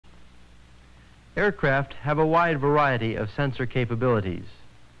Aircraft have a wide variety of sensor capabilities.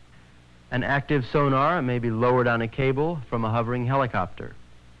 An active sonar may be lowered on a cable from a hovering helicopter.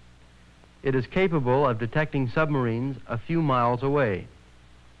 It is capable of detecting submarines a few miles away.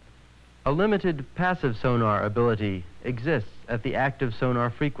 A limited passive sonar ability exists at the active sonar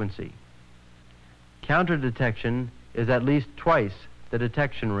frequency. Counter detection is at least twice the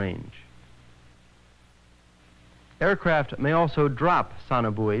detection range. Aircraft may also drop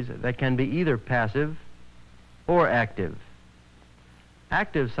sonobuoys that can be either passive or active.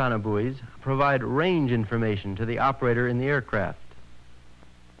 Active sonobuoys provide range information to the operator in the aircraft.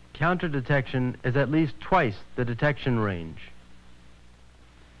 Counter detection is at least twice the detection range.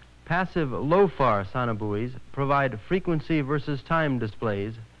 Passive low-FAR sonobuoys provide frequency versus time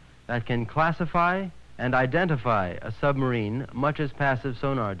displays that can classify and identify a submarine much as passive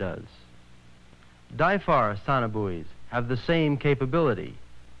sonar does. DIFAR sonobuoys have the same capability,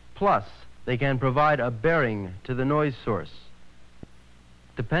 plus they can provide a bearing to the noise source.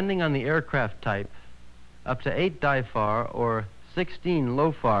 Depending on the aircraft type, up to 8 DIFAR or 16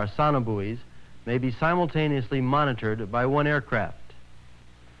 low-FAR sonobuoys may be simultaneously monitored by one aircraft.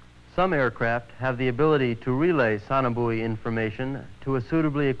 Some aircraft have the ability to relay sonobuoy information to a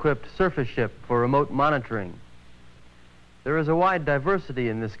suitably equipped surface ship for remote monitoring. There is a wide diversity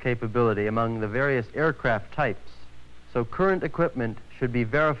in this capability among the various aircraft types, so current equipment should be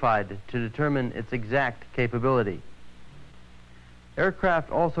verified to determine its exact capability. Aircraft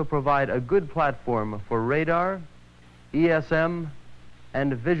also provide a good platform for radar, ESM,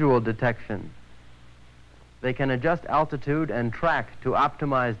 and visual detection. They can adjust altitude and track to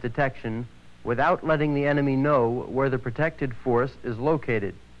optimize detection without letting the enemy know where the protected force is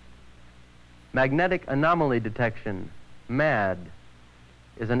located. Magnetic anomaly detection, MAD,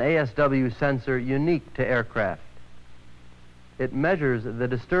 is an ASW sensor unique to aircraft. It measures the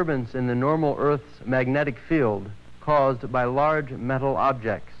disturbance in the normal Earth's magnetic field caused by large metal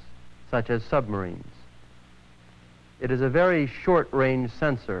objects, such as submarines. It is a very short-range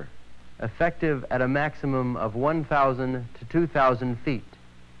sensor, effective at a maximum of 1,000 to 2,000 feet.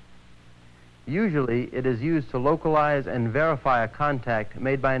 Usually, it is used to localize and verify a contact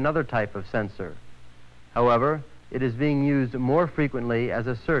made by another type of sensor. However, it is being used more frequently as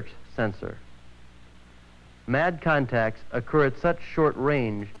a search sensor. MAD contacts occur at such short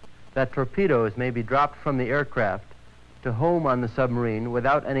range that torpedoes may be dropped from the aircraft to home on the submarine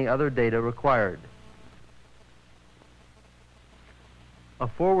without any other data required. A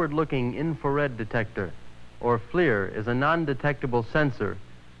forward-looking infrared detector, or FLIR, is a non-detectable sensor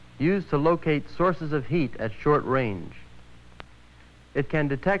used to locate sources of heat at short range. It can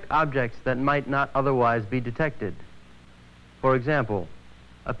detect objects that might not otherwise be detected. For example,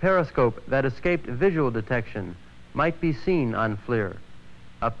 a periscope that escaped visual detection might be seen on FLIR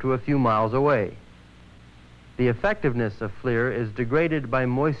up to a few miles away. The effectiveness of FLIR is degraded by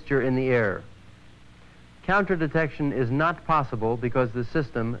moisture in the air. Counter detection is not possible because the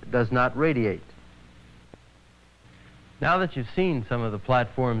system does not radiate. Now that you've seen some of the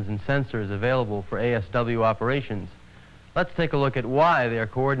platforms and sensors available for ASW operations, let's take a look at why they are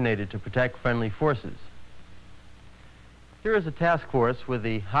coordinated to protect friendly forces. Here is a task force with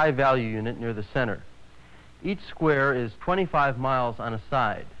the high value unit near the center. Each square is 25 miles on a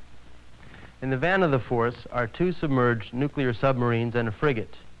side. In the van of the force are 2 submerged nuclear submarines and a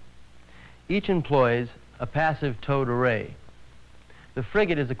frigate. Each employs a passive towed array. The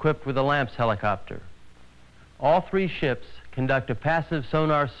frigate is equipped with a LAMPS helicopter. All 3 ships conduct a passive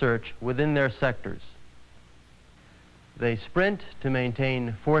sonar search within their sectors. They sprint to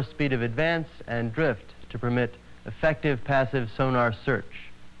maintain force speed of advance and drift to permit effective passive sonar search.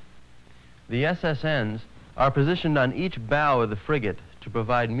 The SSNs are positioned on each bow of the frigate to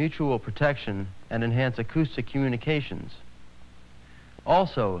provide mutual protection and enhance acoustic communications.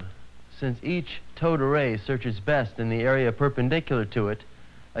 Also, since each towed array searches best in the area perpendicular to it,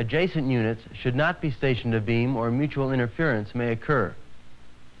 adjacent units should not be stationed abeam or mutual interference may occur.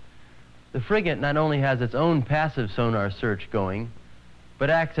 The frigate not only has its own passive sonar search going, but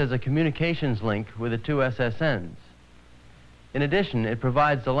acts as a communications link with the 2 SSNs. In addition, it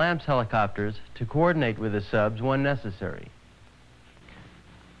provides the LAMPS helicopters to coordinate with the subs when necessary.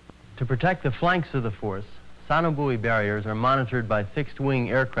 To protect the flanks of the force, sonobuoy barriers are monitored by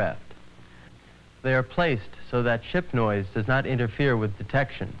fixed-wing aircraft. They are placed so that ship noise does not interfere with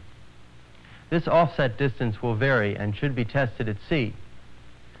detection. This offset distance will vary and should be tested at sea.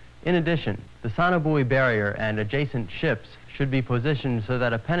 In addition, the sonobuoy barrier and adjacent ships should be positioned so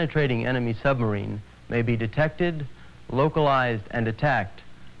that a penetrating enemy submarine may be detected, localized, and attacked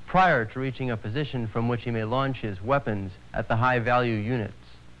prior to reaching a position from which he may launch his weapons at the high-value units.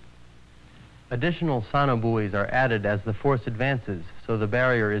 Additional sonobuoys are added as the force advances, so the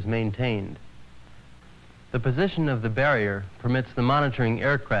barrier is maintained. The position of the barrier permits the monitoring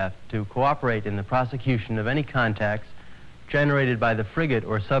aircraft to cooperate in the prosecution of any contacts generated by the frigate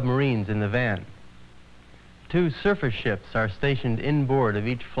or submarines in the van. 2 surface ships are stationed inboard of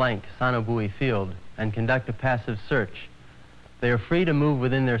each flank sonobuoy field and conduct a passive search. They are free to move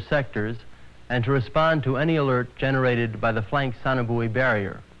within their sectors and to respond to any alert generated by the flank sonobuoy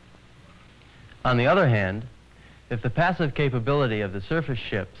barrier. On the other hand, if the passive capability of the surface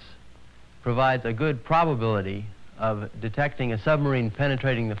ships provides a good probability of detecting a submarine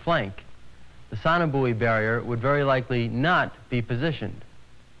penetrating the flank, the sonobuoy barrier would very likely not be positioned.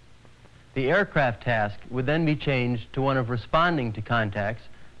 The aircraft task would then be changed to one of responding to contacts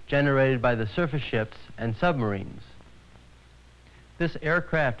generated by the surface ships and submarines. This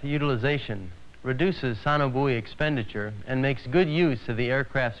aircraft utilization reduces sonobuoy expenditure and makes good use of the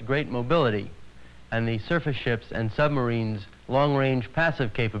aircraft's great mobility and the surface ships and submarines' long-range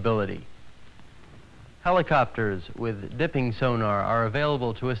passive capability. Helicopters with dipping sonar are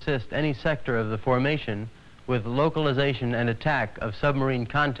available to assist any sector of the formation with localization and attack of submarine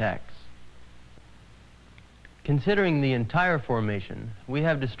contacts. Considering the entire formation, we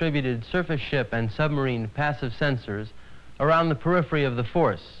have distributed surface ship and submarine passive sensors around the periphery of the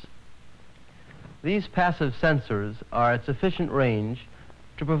force. These passive sensors are at sufficient range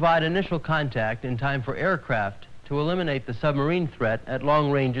to provide initial contact in time for aircraft to eliminate the submarine threat at long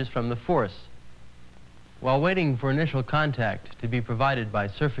ranges from the force. While waiting for initial contact to be provided by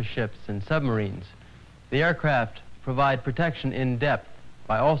surface ships and submarines, the aircraft provide protection in depth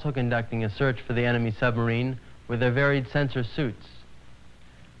by also conducting a search for the enemy submarine with their varied sensor suits.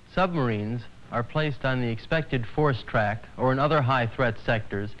 Submarines are placed on the expected force track or in other high threat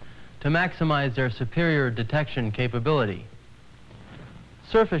sectors to maximize their superior detection capability.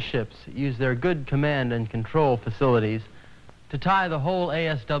 Surface ships use their good command and control facilities to tie the whole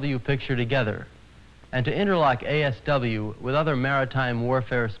ASW picture together and to interlock ASW with other maritime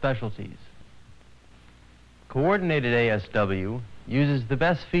warfare specialties. Coordinated ASW uses the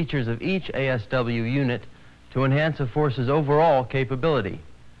best features of each ASW unit to enhance a force's overall capability.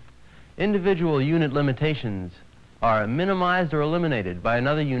 Individual unit limitations are minimized or eliminated by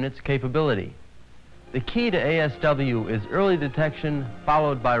another unit's capability. The key to ASW is early detection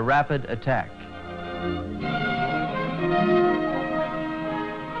followed by rapid attack.